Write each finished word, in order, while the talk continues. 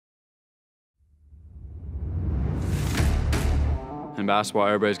In basketball,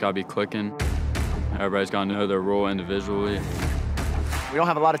 everybody's got to be clicking. Everybody's got to know their role individually. We don't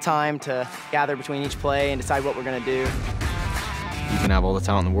have a lot of time to gather between each play and decide what we're going to do. You can have all the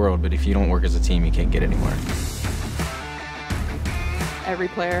talent in the world, but if you don't work as a team, you can't get anywhere. Every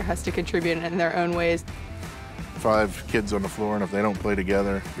player has to contribute in their own ways. 5 kids on the floor, and if they don't play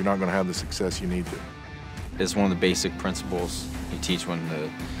together, you're not going to have the success you need to. It's one of the basic principles you teach when the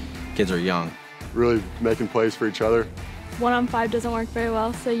kids are young. Really making plays for each other. 1-on-5 doesn't work very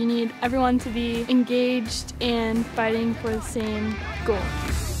well, so you need everyone to be engaged and fighting for the same goal.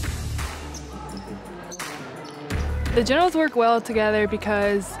 The generals work well together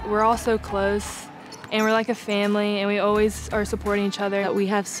because we're all so close and we're like a family and we always are supporting each other. We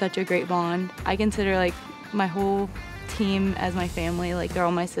have such a great bond. I consider like my whole team as my family. Like they're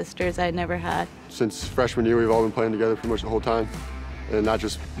all my sisters I never had. Since freshman year, we've all been playing together pretty much the whole time. And that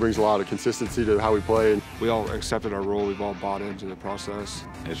just brings a lot of consistency to how we play. We all accepted our role. We've all bought into the process.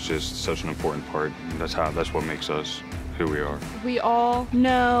 It's just such an important part. That's what makes us who we are. We all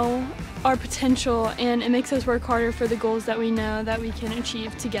know our potential and it makes us work harder for the goals that we know that we can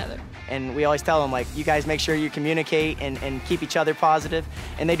achieve together. And we always tell them, like, you guys make sure you communicate and keep each other positive,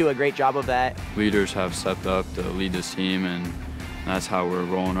 and they do a great job of that. Leaders have stepped up to lead this team, and that's how we're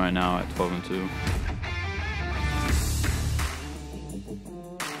rolling right now at 12-2.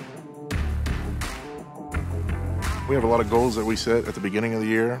 We have a lot of goals that we set at the beginning of the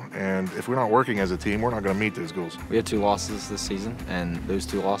year, and if we're not working as a team, we're not going to meet those goals. We had 2 losses this season, and those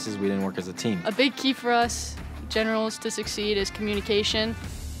 2 losses, we didn't work as a team. A big key for us generals to succeed is communication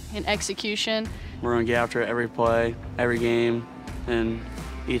and execution. We're going to get after it every play, every game, and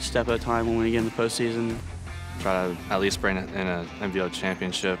each step at a time when we get in the postseason. Try to at least bring in an NVL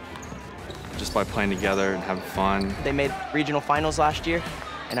championship just by playing together and having fun. They made regional finals last year,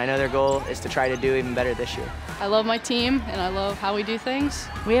 and I know their goal is to try to do even better this year. I love my team, and I love how we do things.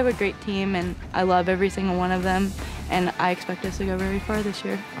 We have a great team, and I love every single one of them, and I expect us to go very far this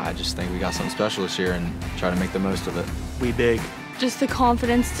year. I just think we got something special this year and try to make the most of it. We big. Just the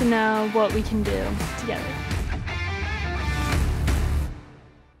confidence to know what we can do together.